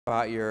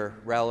about your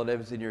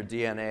relatives and your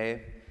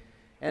DNA.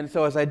 And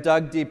so as I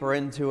dug deeper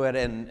into it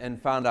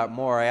and found out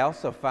more, I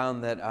also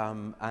found that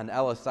on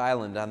Ellis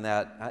Island, on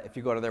that, if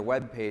you go to their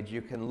webpage,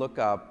 you can look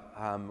up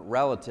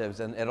relatives,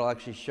 and it'll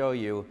actually show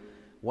you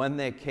when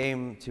they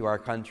came to our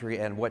country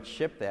and what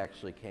ship they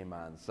actually came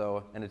on.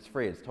 So, and it's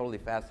free. It's totally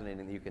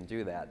fascinating that you can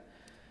do that.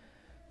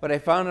 But I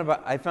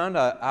found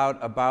out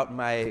about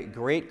my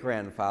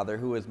great-grandfather,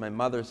 who was my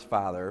mother's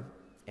father,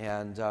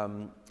 and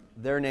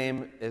their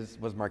name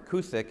was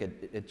Markusik.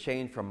 It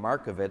changed from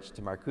Markovich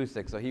to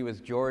Markusik, so he was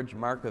George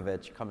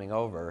Markovich coming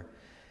over.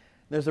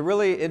 There's a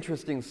really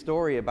interesting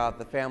story about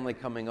the family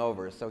coming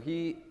over. So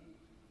he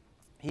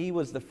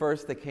was the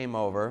first that came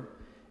over,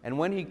 and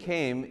when he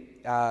came,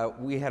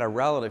 we had a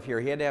relative here.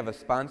 He had to have a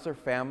sponsor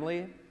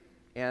family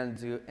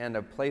and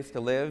a place to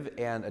live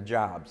and a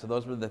job. So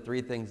those were the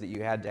three things that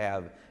you had to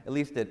have, at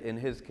least in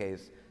his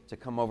case, to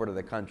come over to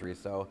the country.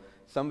 So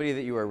somebody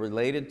that you were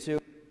related to,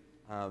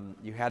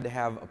 you had to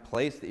have a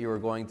place that you were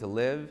going to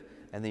live,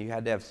 and then you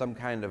had to have some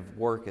kind of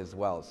work as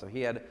well. So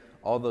he had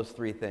all those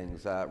three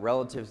things.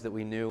 Relatives that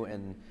we knew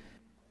in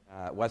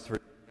West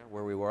Virginia,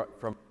 where we were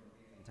from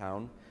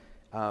town.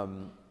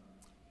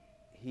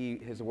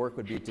 His work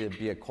would be to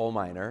be a coal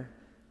miner,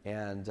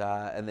 and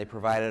they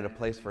provided a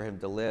place for him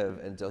to live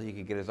until he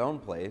could get his own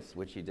place,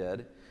 which he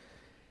did.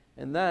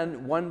 And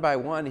then, one by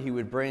one, he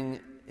would bring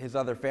his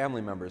other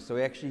family members. So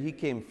he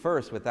came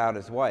first without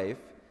his wife,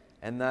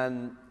 and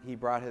then he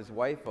brought his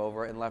wife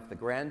over and left the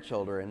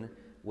grandchildren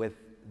with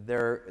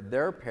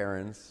their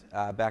parents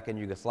back in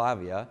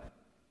Yugoslavia.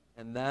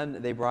 And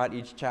then they brought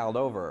each child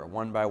over,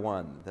 one by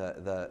one,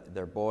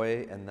 their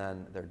boy and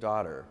then their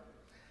daughter.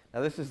 Now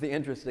this is the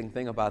interesting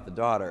thing about the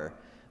daughter.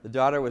 The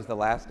daughter was the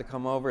last to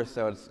come over,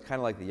 so it's kind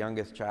of like the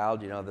youngest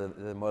child, you know,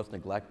 the most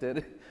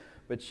neglected.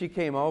 But she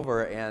came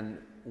over, and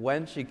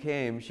when she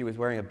came, she was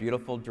wearing a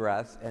beautiful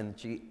dress, and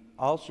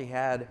all she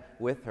had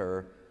with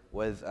her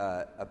was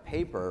a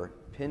paper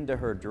pinned to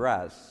her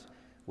dress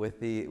with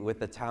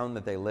the town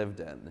that they lived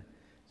in.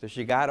 So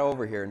she got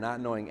over here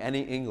not knowing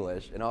any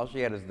English, and all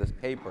she had is this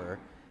paper,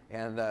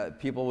 and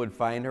people would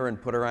find her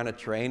and put her on a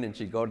train, and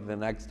she'd go to the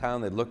next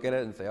town. They'd look at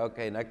it and say,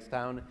 okay, next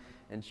town,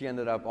 and she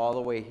ended up all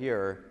the way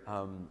here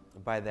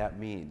by that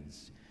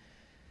means.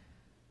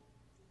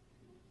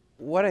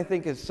 What I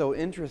think is so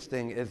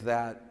interesting is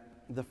that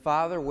the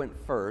father went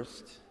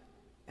first,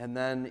 and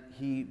then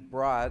he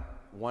brought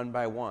one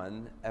by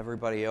one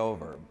everybody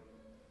over.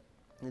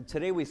 And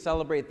today we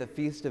celebrate the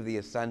Feast of the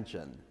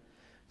Ascension.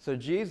 So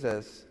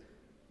Jesus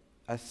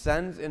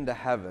ascends into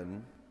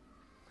heaven,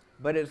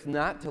 but it's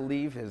not to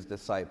leave his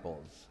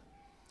disciples.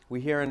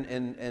 We hear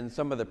in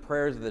some of the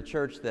prayers of the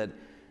church that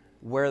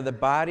where the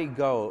body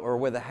goes, or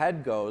where the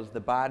head goes, the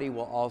body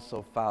will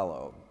also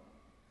follow.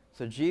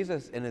 So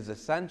Jesus, in his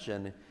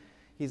ascension,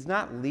 he's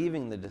not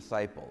leaving the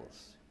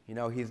disciples. You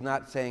know, he's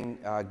not saying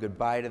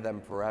goodbye to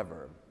them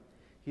forever.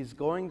 He's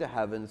going to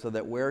heaven so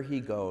that where he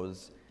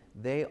goes,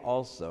 they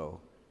also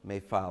may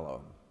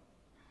follow.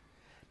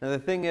 Now the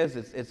thing is,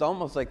 it's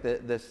almost like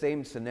the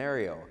same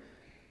scenario.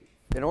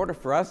 In order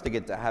for us to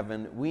get to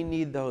heaven, we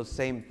need those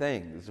same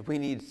things. We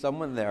need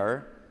someone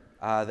there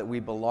that we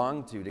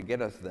belong to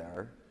get us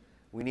there.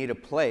 We need a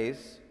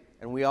place,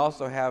 and we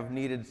also have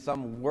needed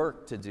some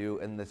work to do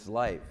in this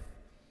life.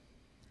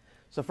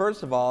 So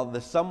first of all, the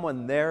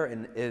someone there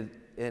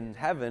in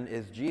heaven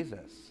is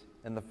Jesus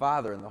and the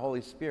Father and the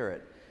Holy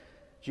Spirit.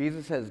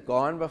 Jesus has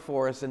gone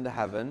before us into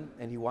heaven,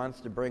 and he wants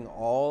to bring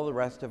all the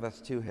rest of us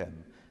to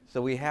him.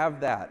 So we have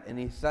that, and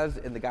he says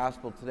in the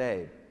gospel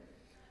today,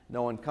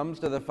 no one comes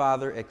to the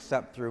Father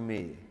except through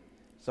me.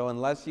 So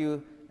unless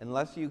you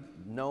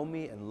know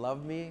me and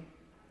love me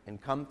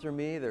and come through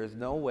me, there is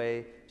no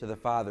way to the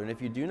Father. And if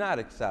you do not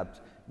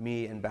accept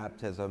me in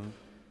baptism,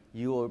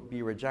 you will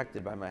be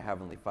rejected by my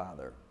heavenly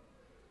Father.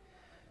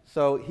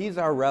 So he's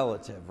our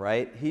relative,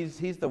 right?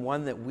 He's the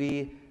one that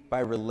we, by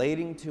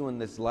relating to in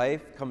this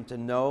life, come to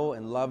know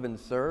and love and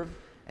serve.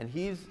 And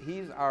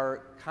he's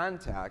our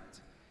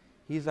contact.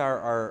 He's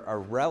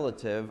our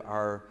relative,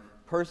 our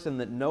person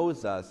that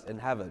knows us in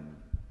heaven.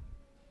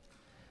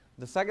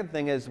 The second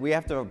thing is we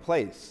have to have a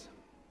place.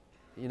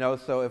 You know,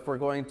 so if we're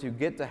going to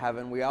get to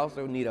heaven, we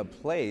also need a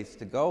place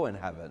to go in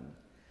heaven.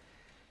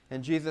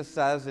 And Jesus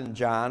says in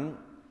John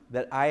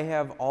that I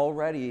have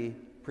already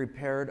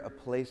prepared a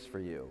place for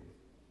you.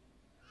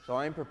 So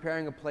I'm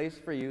preparing a place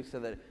for you so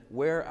that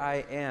where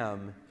I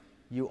am,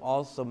 you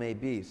also may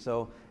be.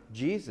 So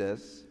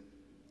Jesus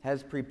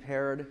has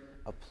prepared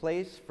a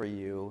place for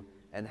you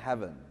in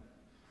heaven.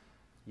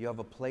 You have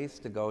a place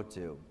to go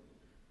to.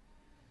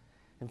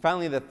 And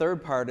finally, the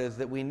third part is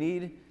that we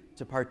need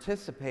to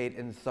participate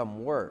in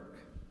some work.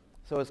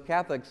 So as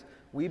Catholics,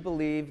 we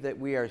believe that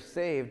we are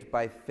saved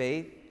by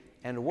faith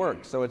and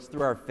work. So it's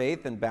through our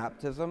faith and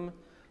baptism,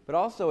 but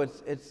also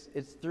it's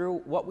through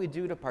what we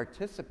do to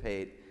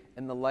participate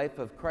in the life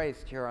of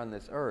Christ here on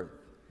this earth.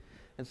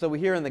 And so we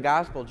hear in the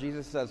gospel,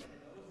 Jesus says, for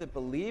those that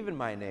believe in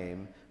my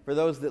name, for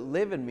those that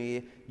live in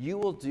me, you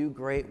will do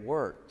great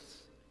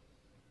works.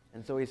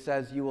 And so he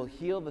says, you will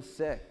heal the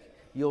sick,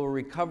 You will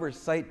recover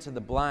sight to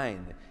the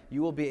blind.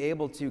 You will be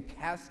able to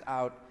cast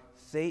out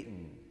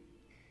Satan.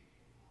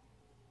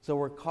 So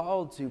we're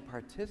called to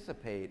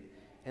participate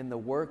in the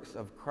works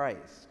of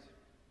Christ.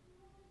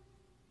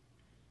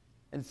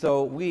 And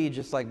so we,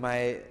 just like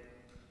my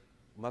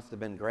must have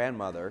been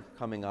grandmother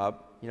coming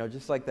up,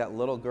 just like that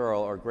little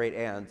girl or great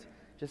aunt,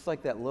 just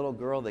like that little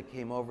girl that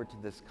came over to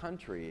this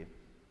country,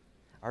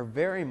 are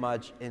very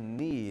much in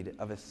need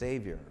of a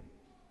Savior.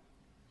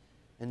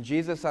 And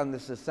Jesus on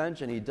this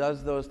ascension, he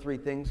does those three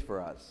things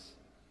for us.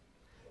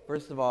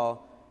 First of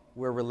all,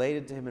 we're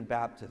related to him in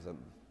baptism.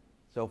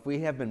 So if we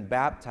have been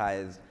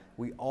baptized,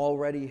 we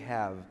already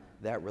have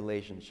that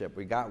relationship.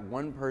 We got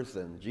one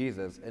person,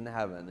 Jesus, in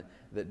heaven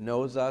that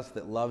knows us,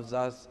 that loves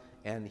us,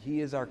 and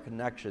he is our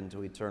connection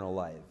to eternal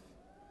life.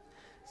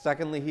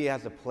 Secondly, he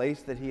has a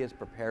place that he has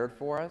prepared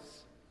for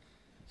us.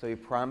 So he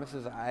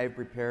promises, I have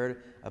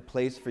prepared a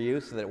place for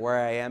you so that where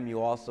I am,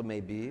 you also may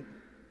be.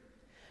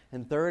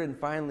 And third and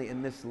finally,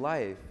 in this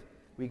life,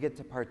 we get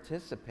to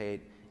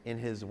participate in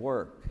his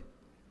work.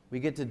 We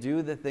get to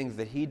do the things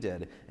that he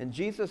did. And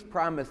Jesus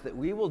promised that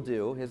we will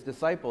do, his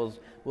disciples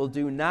will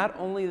do not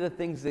only the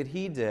things that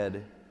he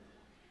did,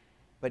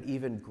 but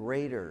even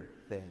greater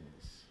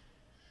things.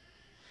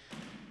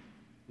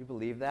 You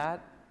believe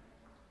that?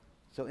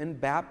 So in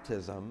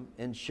baptism,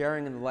 in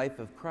sharing in the life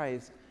of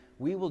Christ,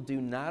 we will do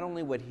not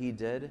only what he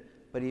did,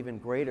 but even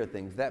greater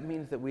things. That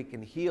means that we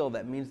can heal.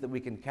 That means that we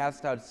can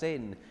cast out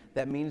Satan.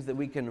 That means that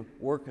we can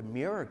work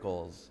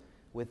miracles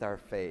with our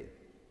faith,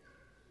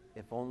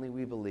 if only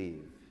we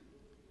believe.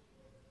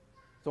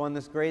 So on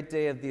this great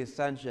day of the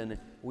Ascension,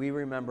 we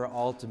remember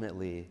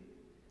ultimately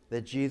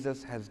that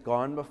Jesus has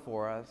gone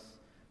before us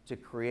to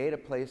create a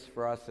place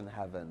for us in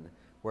heaven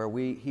where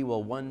he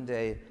will one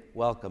day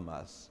welcome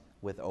us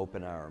with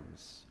open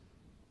arms.